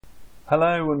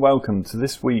Hello and welcome to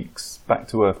this week's Back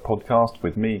to Earth podcast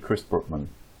with me, Chris Brookman.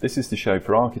 This is the show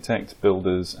for architects,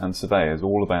 builders and surveyors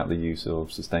all about the use of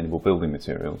sustainable building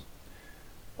materials.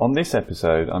 On this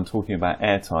episode, I'm talking about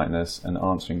airtightness and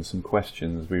answering some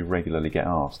questions we regularly get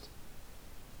asked.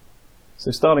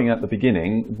 So starting at the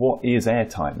beginning, what is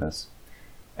airtightness?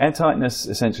 Airtightness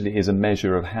essentially is a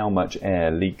measure of how much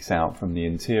air leaks out from the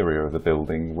interior of the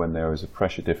building when there is a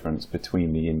pressure difference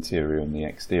between the interior and the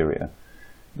exterior.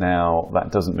 Now,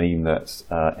 that doesn't mean that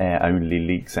air only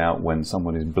leaks out when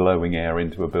someone is blowing air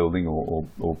into a building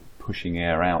or pushing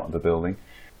air out of the building.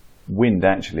 Wind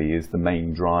actually is the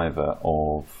main driver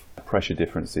of pressure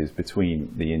differences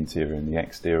between the interior and the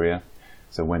exterior.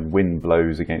 So when wind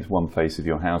blows against one face of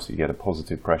your house, you get a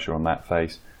positive pressure on that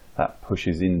face. That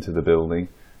pushes into the building.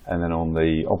 And then on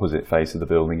the opposite face of the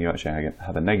building, you actually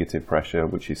have a negative pressure,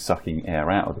 which is sucking air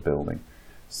out of the building.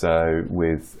 So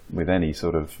with any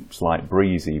sort of slight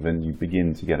breeze even, you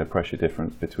begin to get a pressure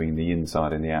difference between the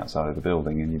inside and the outside of the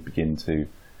building, and you begin to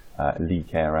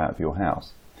leak air out of your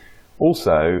house.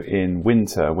 Also, in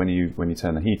winter, when you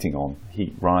turn the heating on,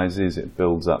 heat rises, it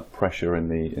builds up pressure in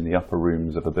the upper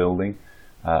rooms of a building,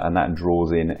 and that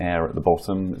draws in air at the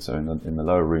bottom. So in the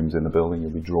lower rooms in the building, you'll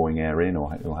be drawing air in,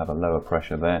 or you'll have a lower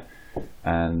pressure there.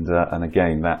 And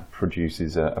again, that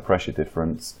produces a pressure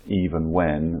difference even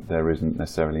when there isn't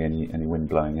necessarily any wind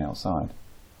blowing outside.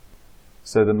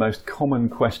 So the most common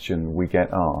question we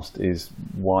get asked is,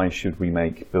 why should we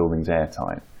make buildings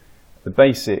airtight? The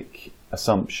basic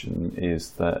assumption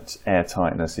is that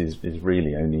airtightness is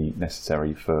really only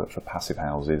necessary for passive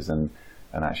houses, and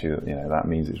actually, that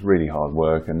means it's really hard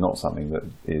work and not something that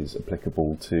is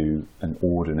applicable to an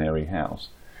ordinary house.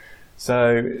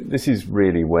 So this is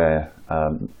really where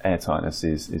airtightness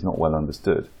is not well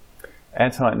understood.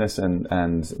 Airtightness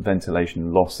and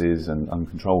ventilation losses and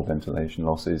uncontrolled ventilation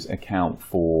losses account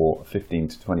for 15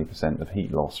 to 20% of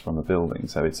heat loss from a building.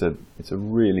 So it's a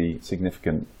really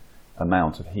significant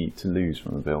amount of heat to lose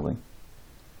from a building.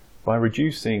 By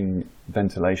reducing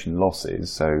ventilation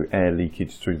losses, so air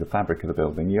leakage through the fabric of the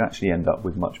building, you actually end up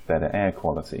with much better air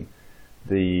quality.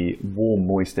 The warm,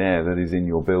 moist air that is in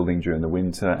your building during the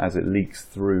winter, as it leaks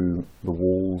through the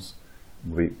walls,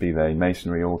 be they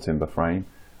masonry or timber frame,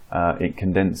 it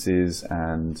condenses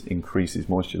and increases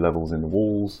moisture levels in the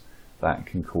walls. That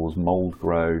can cause mold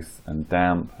growth and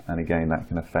damp, and again that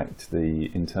can affect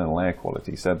the internal air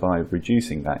quality. So by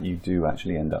reducing that, you do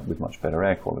actually end up with much better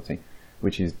air quality,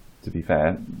 which is, to be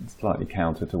fair, slightly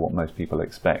counter to what most people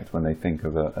expect when they think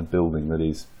of a building that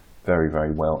is very,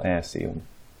 very well air sealed.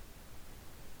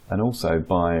 And also,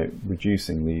 by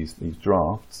reducing these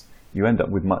drafts, you end up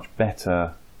with much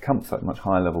better comfort, much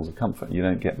higher levels of comfort. You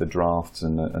don't get the drafts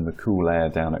and the cool air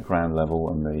down at ground level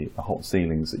and the hot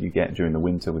ceilings that you get during the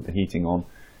winter with the heating on.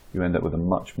 You end up with a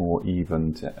much more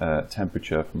even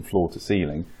temperature from floor to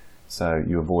ceiling, so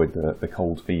you avoid the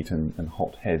cold feet and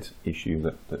hot head issue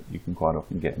that you can quite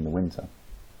often get in the winter.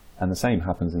 And the same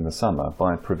happens in the summer.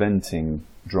 By preventing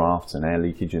drafts and air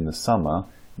leakage in the summer,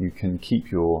 you can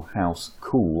keep your house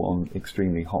cool on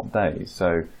extremely hot days.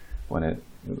 So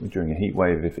during a heat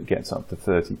wave, if it gets up to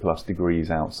 30 plus degrees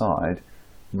outside,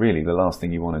 really the last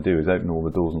thing you want to do is open all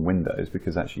the doors and windows,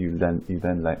 because actually you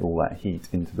then let all that heat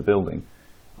into the building.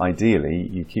 Ideally,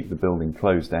 you keep the building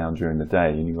closed down during the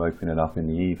day and you open it up in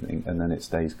the evening, and then it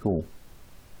stays cool.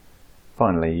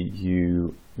 Finally,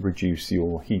 you reduce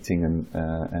your heating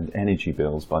and energy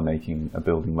bills by making a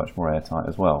building much more airtight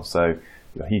as well. So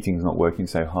your heating's not working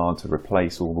so hard to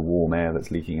replace all the warm air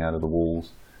that's leaking out of the walls,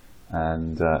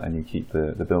 and you keep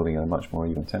the building at a much more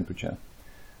even temperature.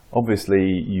 Obviously,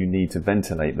 you need to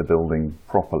ventilate the building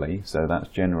properly, so that's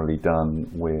generally done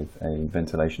with a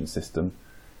ventilation system,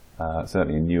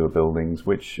 certainly in newer buildings,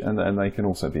 and they can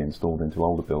also be installed into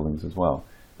older buildings as well.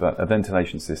 But a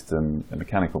ventilation system, a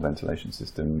mechanical ventilation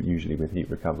system, usually with heat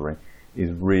recovery,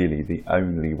 is really the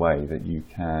only way that you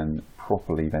can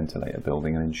properly ventilate a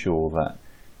building and ensure that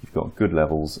you've got good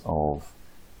levels of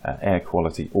air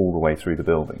quality all the way through the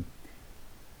building.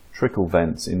 Trickle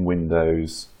vents in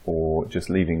windows, or just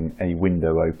leaving a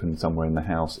window open somewhere in the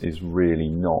house, is really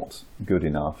not good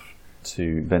enough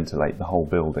to ventilate the whole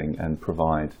building and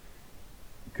provide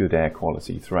good air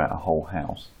quality throughout a whole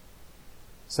house.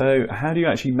 So how do you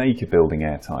actually make a building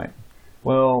airtight?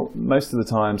 Well, most of the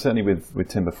time, certainly with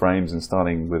timber frames, and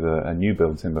starting with a new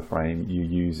build timber frame, you're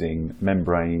using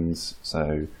membranes,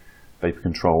 so vapor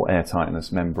control, air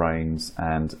tightness membranes,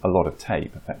 and a lot of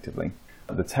tape effectively.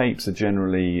 The tapes are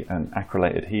generally an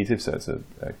acrylate adhesive, so it's a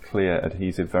clear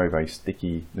adhesive, very, very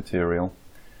sticky material.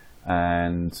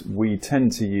 And we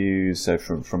tend to use, so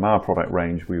from our product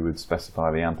range, we would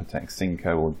specify the Ampatec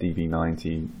Synco or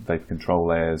DB90 vapor control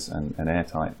layers and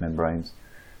airtight membranes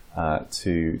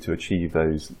to achieve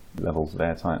those levels of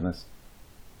airtightness.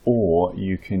 Or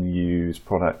you can use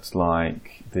products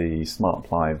like the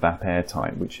SmartPly VAP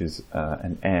Airtight, which is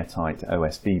an airtight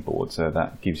OSB board. So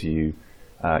that gives you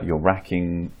your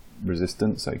racking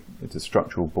resistance, so it's a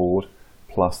structural board,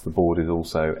 plus the board is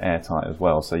also airtight as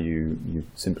well, so you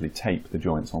simply tape the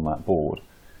joints on that board,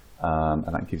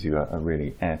 and that gives you a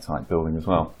really airtight building as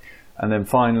well. And then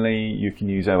finally, you can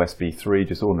use OSB3,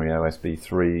 just ordinary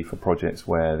OSB3, for projects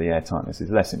where the airtightness is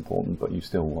less important, but you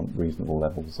still want reasonable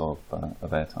levels of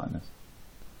airtightness.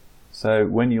 So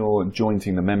when you're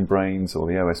jointing the membranes or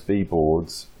the OSB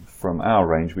boards, from our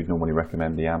range, we'd normally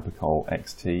recommend the Ampacol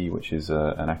XT, which is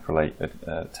an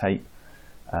acrylate tape.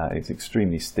 It's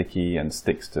extremely sticky and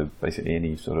sticks to basically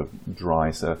any sort of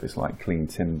dry surface like clean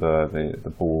timber, the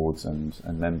boards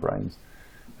and membranes.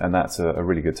 And that's a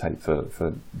really good tape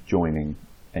for joining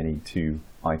any two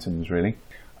items, really.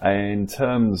 In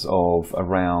terms of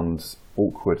around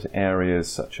awkward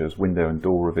areas such as window and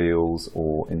door reveals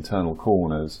or internal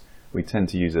corners, we tend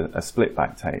to use a split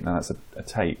back tape. Now that's a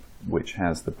tape which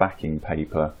has the backing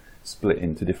paper split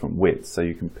into different widths, so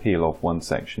you can peel off one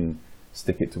section,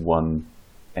 stick it to one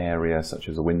area such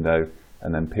as a window,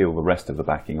 and then peel the rest of the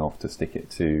backing off to stick it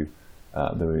to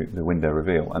the window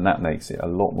reveal, and that makes it a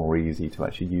lot more easy to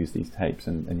actually use these tapes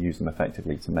and use them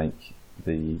effectively to make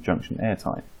the junction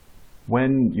airtight.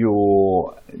 When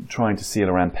you're trying to seal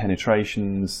around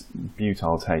penetrations,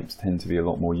 butyl tapes tend to be a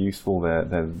lot more useful.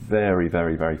 They're very,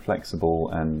 very, very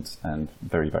flexible and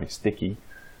very, very sticky.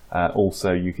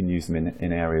 Also, you can use them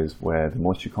in areas where the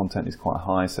moisture content is quite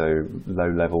high, so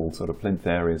low-level sort of plinth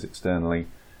areas externally.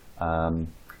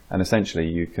 And essentially,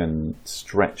 you can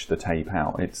stretch the tape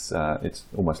out. It's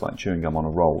almost like chewing gum on a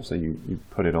roll. So you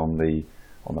put it on the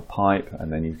pipe,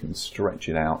 and then you can stretch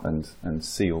it out and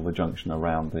seal the junction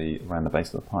around the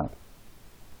base of the pipe.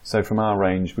 So from our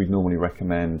range, we'd normally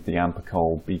recommend the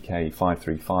Ampacol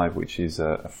BK535, which is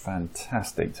a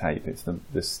fantastic tape. It's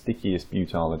the stickiest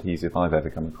butyl adhesive I've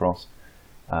ever come across,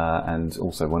 and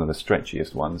also one of the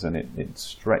stretchiest ones. And it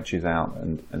stretches out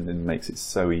and then makes it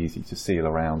so easy to seal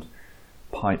around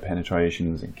pipe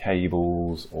penetrations in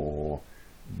cables or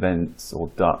vents or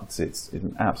ducts. It's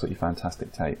an absolutely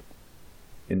fantastic tape.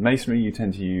 In masonry, you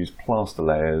tend to use plaster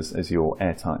layers as your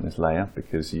airtightness layer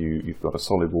because you've got a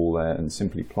solid wall there, and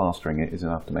simply plastering it is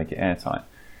enough to make it airtight.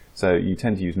 So you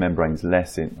tend to use membranes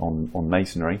less on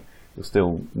masonry. You'll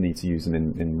still need to use them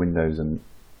in windows, and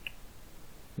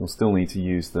you'll still need to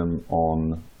use them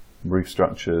on roof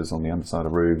structures, on the underside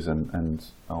of roofs, and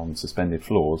on suspended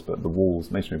floors. But the walls,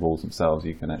 masonry walls themselves,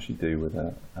 you can actually do with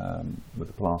a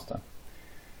plaster.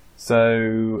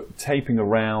 So taping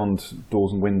around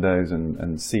doors and windows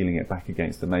and sealing it back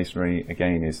against the masonry,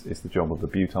 again, is the job of the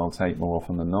butyl tape more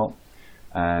often than not.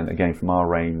 And again, from our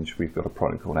range, we've got a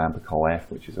product called Ampacol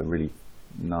F, which is a really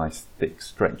nice, thick,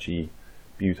 stretchy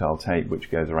butyl tape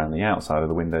which goes around the outside of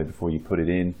the window before you put it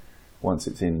in. Once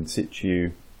it's in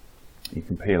situ, you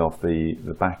can peel off the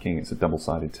backing. It's a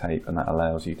double-sided tape, and that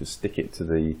allows you to stick it to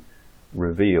the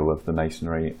reveal of the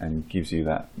masonry and gives you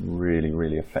that really,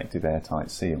 really effective airtight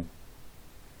seal.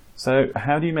 So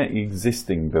how do you make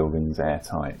existing buildings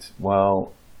airtight?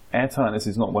 Well, airtightness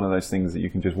is not one of those things that you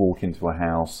can just walk into a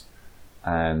house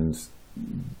and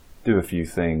do a few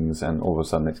things and all of a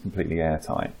sudden it's completely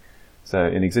airtight. So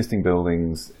in existing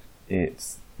buildings,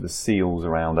 it's the seals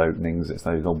around openings, it's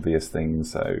those obvious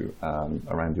things, so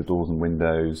around your doors and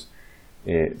windows.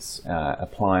 It's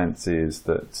appliances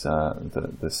that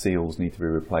the seals need to be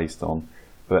replaced on.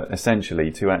 But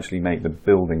essentially, to actually make the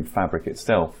building fabric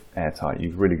itself airtight,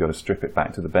 you've really got to strip it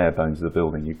back to the bare bones of the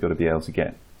building. You've got to be able to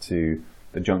get to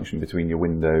the junction between your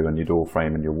window and your door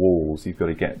frame and your walls. You've got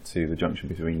to get to the junction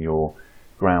between your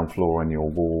ground floor and your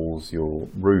walls, your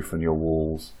roof and your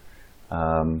walls,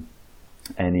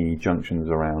 any junctions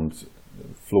around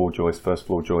floor joists, first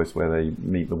floor joists where they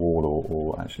meet the wall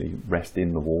or actually rest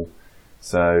in the wall.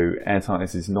 So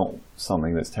airtightness is not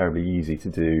something that's terribly easy to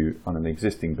do on an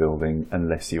existing building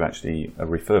unless you actually are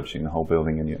refurbishing the whole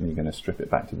building and you're going to strip it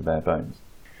back to the bare bones.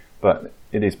 But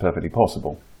it is perfectly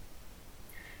possible.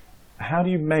 How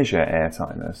do you measure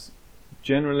airtightness?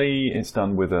 Generally, it's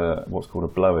done with what's called a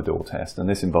blower door test, and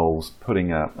this involves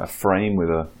putting a frame with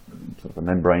a sort of a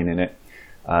membrane in it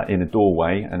in a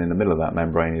doorway, and in the middle of that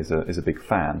membrane is a big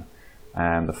fan.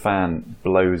 And the fan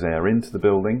blows air into the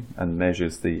building and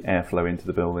measures the airflow into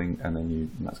the building, and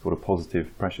then that's called a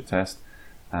positive pressure test.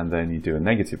 And then you do a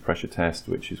negative pressure test,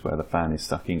 which is where the fan is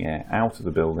sucking air out of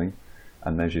the building,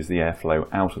 and measures the airflow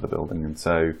out of the building. And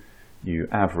so you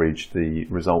average the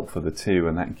result for the two,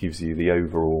 and that gives you the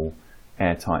overall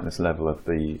air tightness level of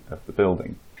the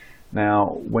building.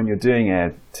 Now, when you're doing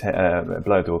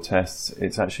blower door tests,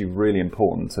 it's actually really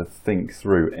important to think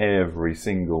through every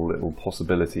single little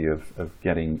possibility of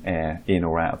getting air in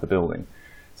or out of the building.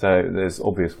 So there's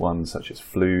obvious ones such as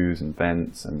flues and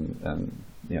vents and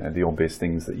the obvious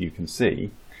things that you can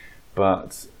see,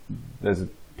 but there's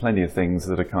plenty of things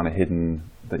that are kind of hidden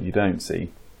that you don't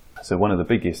see. So one of the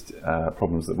biggest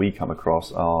problems that we come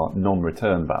across are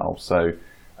non-return valves, so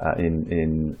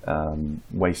in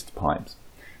waste pipes.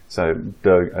 So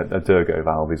a Durgo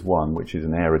valve is one, which is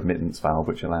an air admittance valve,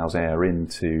 which allows air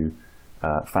into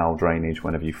foul drainage.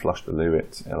 Whenever you flush the loo,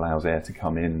 it allows air to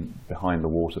come in behind the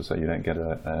water, so you don't get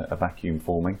a vacuum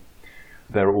forming.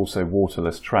 There are also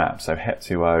waterless traps. So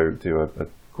HEP2O do a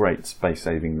great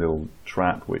space-saving little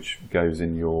trap which goes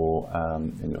in your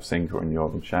sink or in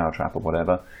your shower trap or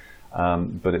whatever.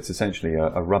 But it's essentially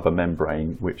a rubber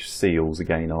membrane which seals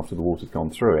again after the water's gone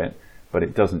through it, but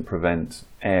it doesn't prevent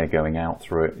air going out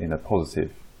through it in a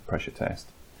positive pressure test.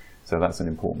 So that's an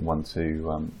important one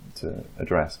to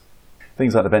address.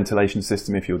 Things like the ventilation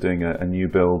system, if you're doing a new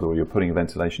build or you're putting a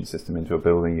ventilation system into a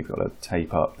building, you've got to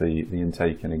tape up the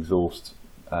intake and exhaust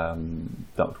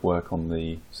duct work on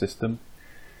the system.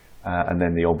 And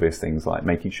then the obvious things like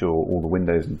making sure all the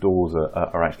windows and doors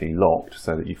are actually locked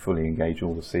so that you fully engage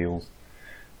all the seals.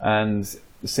 And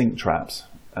the sink traps,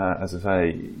 as I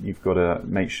say, you've got to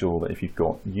make sure that if you've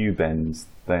got U-bends,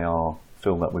 they are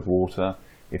filled up with water.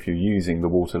 If you're using the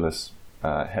waterless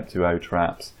HEP2O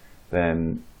traps,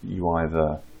 then you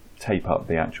either tape up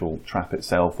the actual trap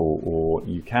itself, or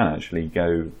you can actually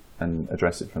go and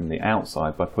address it from the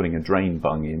outside by putting a drain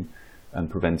bung in and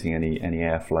preventing any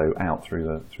airflow out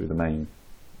through the main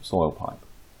soil pipe.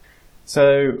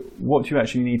 So what do you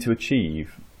actually need to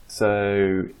achieve?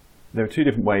 So there are two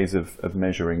different ways of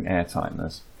measuring air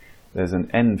tightness. There's an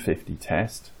N50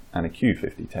 test and a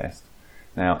Q50 test.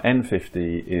 Now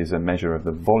N50 is a measure of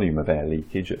the volume of air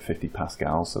leakage at 50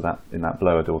 pascals, so that in that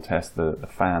blower door test the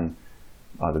fan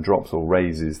either drops or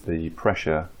raises the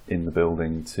pressure in the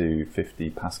building to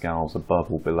 50 pascals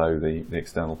above or below the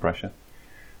external pressure.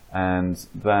 And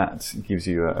that gives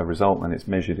you a result, and it's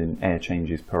measured in air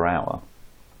changes per hour,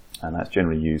 and that's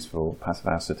generally used for passive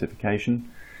house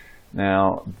certification.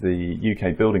 Now the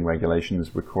UK building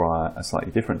regulations require a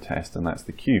slightly different test, and that's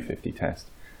the Q50 test,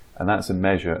 and that's a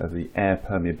measure of the air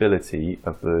permeability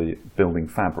of the building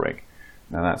fabric.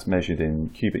 Now that's measured in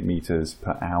cubic meters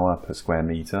per hour per square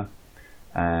meter,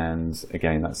 and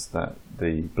again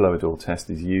the blower door test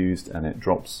is used, and it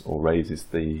drops or raises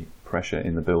the pressure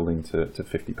in the building to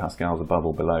 50 pascals above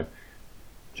or below.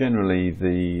 Generally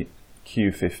the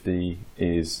Q50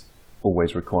 is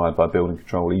always required by building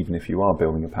control, even if you are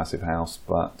building a passive house,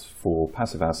 but for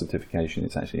passive house certification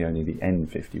it's actually only the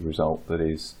N50 result that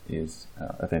is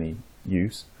of any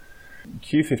use.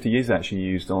 Q50 is actually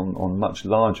used on much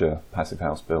larger passive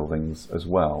house buildings as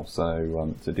well,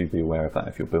 so do be aware of that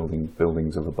if you're building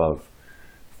buildings of above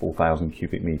 4,000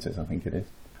 cubic meters, I think it is.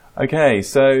 Okay,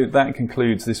 so that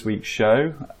concludes this week's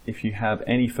show. If you have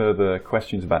any further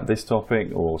questions about this topic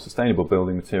or sustainable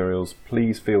building materials,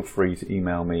 please feel free to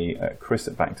email me at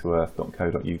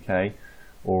chris@backtoearth.co.uk,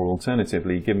 or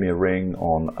alternatively give me a ring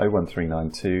on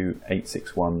 01392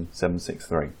 861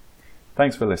 763.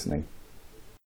 Thanks for listening.